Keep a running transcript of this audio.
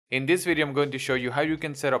In this video, I'm going to show you how you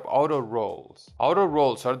can set up auto roles. Auto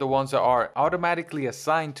roles are the ones that are automatically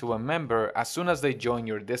assigned to a member as soon as they join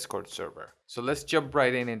your Discord server. So let's jump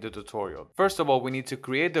right into the tutorial. First of all, we need to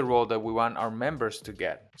create the role that we want our members to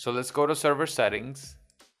get. So let's go to server settings,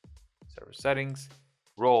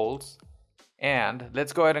 roles, and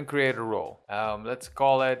let's go ahead and create a role. Let's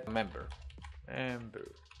call it member.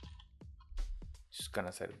 Just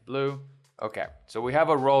gonna set it blue. Okay, so we have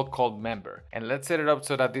a role called member, and let's set it up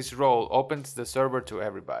so that this role opens the server to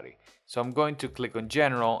everybody. So I'm going to click on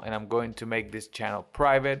general, and I'm going to make this channel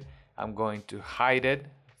private. I'm going to hide it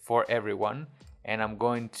for everyone, and I'm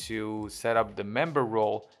going to set up the member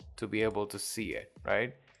role to be able to see it,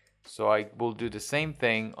 right? So I will do the same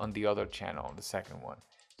thing on the other channel, the second one.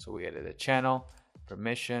 So we edit the channel,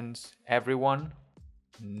 permissions, everyone,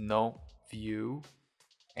 no view,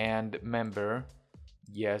 and member,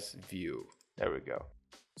 yes view. There we go.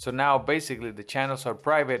 So now basically the channels are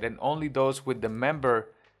private and only those with the member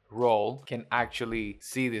role can actually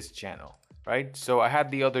see this channel, right? So I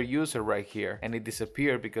had the other user right here and it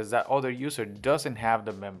disappeared because that other user doesn't have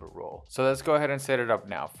the member role. So let's go ahead and set it up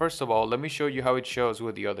now. First of all, let me show you how it shows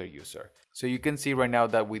with the other user. So you can see right now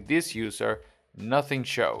that with this user, nothing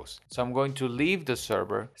shows. So I'm going to leave the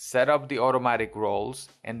server, set up the automatic roles,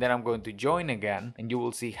 and then I'm going to join again, and you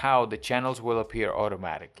will see how the channels will appear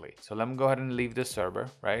automatically. So let me go ahead and leave the server,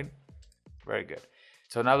 right? Very good.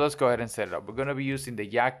 So now let's go ahead and set it up. We're going to be using the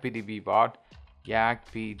YakPDB bot,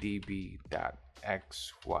 yakpdb.xyz.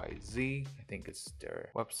 I think it's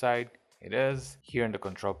their website. It is. Here in the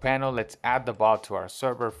control panel, let's add the bot to our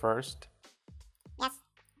server first. Yes.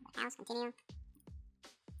 House, continue.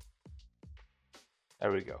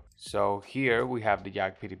 There we go. So here we have the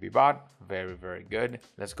YakPDB bot. Very, very good.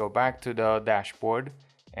 Let's go back to the dashboard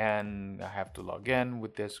and I have to log in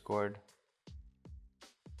with Discord.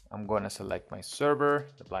 I'm going to select my server,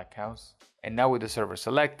 the Black House. And now with the server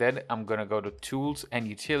selected, I'm going to go to Tools and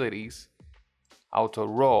Utilities, Auto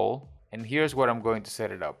Role. And here's where I'm going to set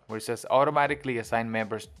it up, where it says automatically assign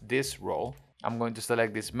members this role. I'm going to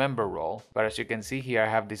select this member role, but as you can see here, I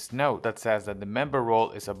have this note that says that the member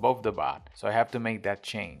role is above the bot. So I have to make that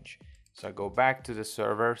change. So I go back to the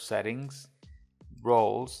server settings,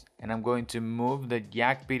 roles, and I'm going to move the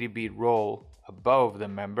YakPDB role above the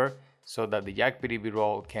member so that the YakPDB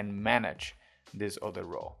role can manage this other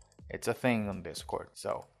role. It's a thing on Discord.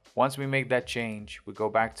 So once we make that change, we go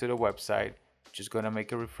back to the website, just gonna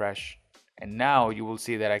make a refresh. And now you will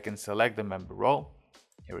see that I can select the member role.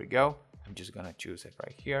 Here we go. I'm just gonna choose it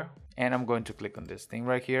right here and I'm going to click on this thing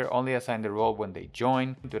right here. Only assign the role when they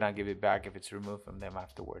join. Do not give it back if it's removed from them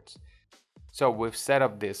afterwards. So we've set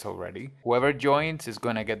up this already. Whoever joins is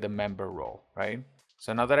gonna get the member role, right?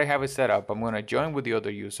 So now that I have it set up, I'm gonna join with the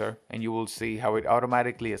other user and you will see how it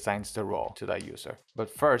automatically assigns the role to that user. But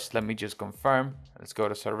first, let me just confirm. Let's go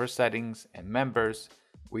to server settings and members.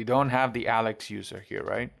 We don't have the Alex user here,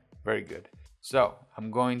 right? Very good. So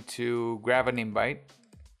I'm going to grab an invite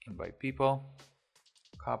people,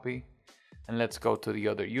 copy, and let's go to the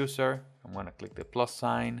other user. I'm going to click the plus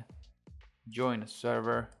sign, join a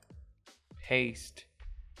server, paste,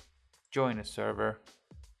 join a server,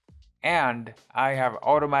 and I have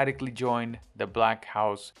automatically joined the Black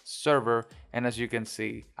House server, and as you can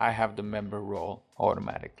see, I have the member role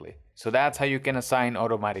automatically. So that's how you can assign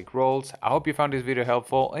automatic roles. I hope you found this video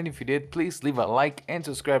helpful, and if you did, please leave a like and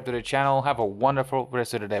subscribe to the channel. Have a wonderful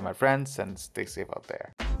rest of the day, my friends, and stay safe out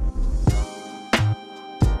there.